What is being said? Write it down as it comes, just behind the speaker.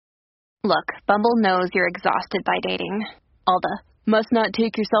Look, Bumble knows you're exhausted by dating. All the must not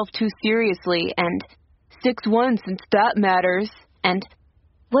take yourself too seriously and 6'1" since that matters. And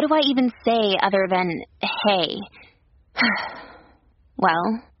what do I even say other than, hey?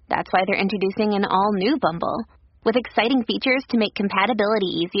 Well, that's why they're introducing an all-new Bumble with exciting features to make compatibility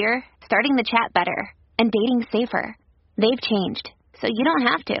easier, starting the chat better, and dating safer. They've changed, so you don't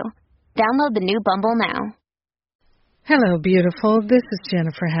have to. Download the new Bumble now. Hello, beautiful. This is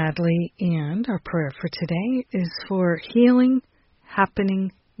Jennifer Hadley, and our prayer for today is for healing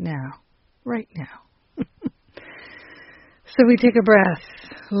happening now, right now. So we take a breath,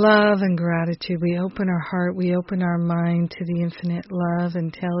 love and gratitude. We open our heart, we open our mind to the infinite love,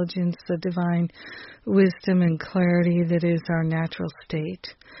 intelligence, the divine wisdom and clarity that is our natural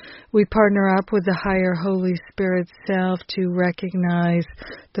state. We partner up with the higher Holy Spirit self to recognize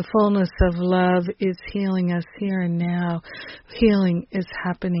the fullness of love is healing us here and now. Healing is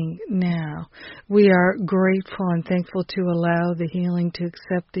happening now. We are grateful and thankful to allow the healing, to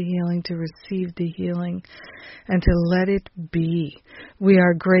accept the healing, to receive the healing, and to let it be. We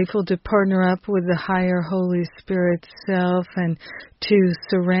are grateful to partner up with the higher Holy Spirit self and to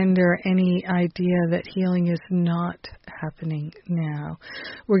surrender any idea that healing is not happening now.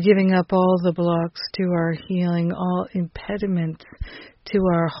 We're giving up all the blocks to our healing, all impediments to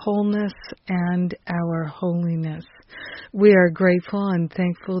our wholeness and our holiness. We are grateful and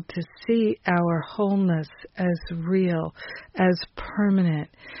thankful to see our wholeness as real, as permanent,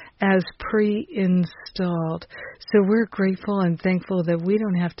 as pre-installed. So we're grateful and thankful that we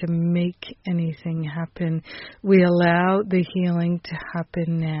don't have to make anything happen. We allow the healing to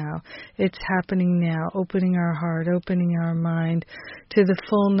happen now. It's happening now, opening our heart, opening our mind to the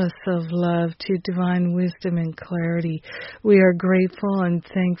fullness of love, to divine wisdom and clarity. We are grateful and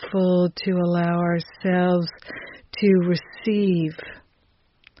thankful to allow ourselves to receive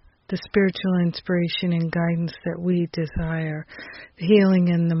the spiritual inspiration and guidance that we desire. Healing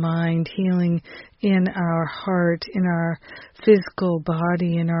in the mind, healing in our heart, in our physical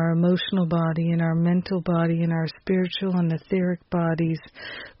body, in our emotional body, in our mental body, in our spiritual and etheric bodies.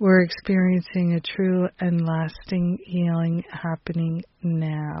 We're experiencing a true and lasting healing happening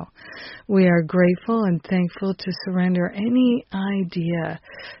now. We are grateful and thankful to surrender any idea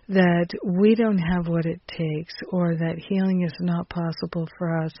that we don't have what it takes or that healing is not possible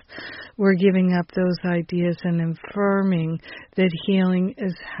for us. We're giving up those ideas and affirming that healing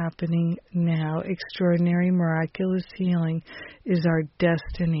is happening now. Extraordinary, miraculous healing is our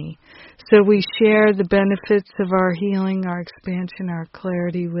destiny. So we share the benefits of our healing, our expansion, our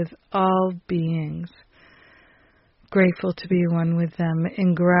clarity with all beings. Grateful to be one with them.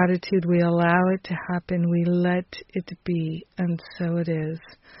 In gratitude, we allow it to happen. We let it be, and so it is.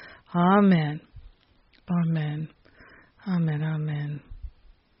 Amen. Amen. Amen. Amen.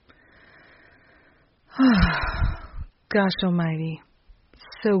 Gosh almighty.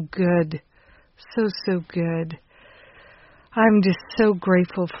 So good. So good. I'm just so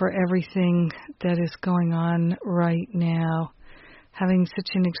grateful for everything that is going on right now. Having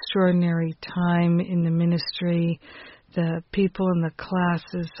such an extraordinary time in the ministry. The people in the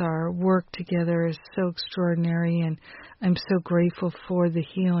classes, our work together is so extraordinary, and I'm so grateful for the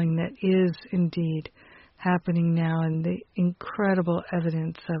healing that is indeed happening now and the incredible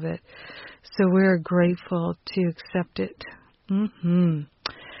evidence of it. So we're grateful to accept it.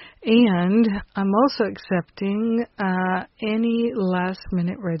 And I'm also accepting any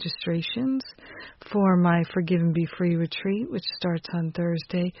last-minute registrations for my Forgive and Be Free retreat, which starts on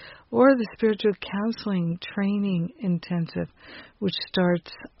Thursday, or the Spiritual Counseling Training Intensive, which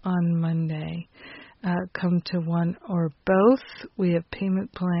starts on Monday. Come to one or both. We have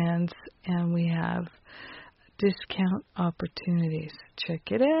payment plans, and we have discount opportunities.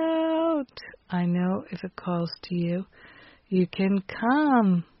 Check it out. I know if it calls to you, you can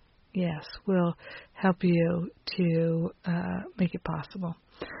come. Yes, we'll help you to make it possible.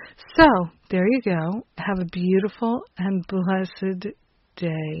 So, there you go. Have a beautiful and blessed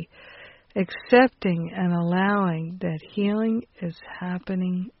day, accepting and allowing that healing is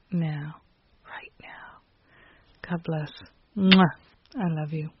happening now, right now. God bless. Mwah. I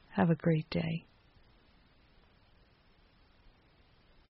love you. Have a great day.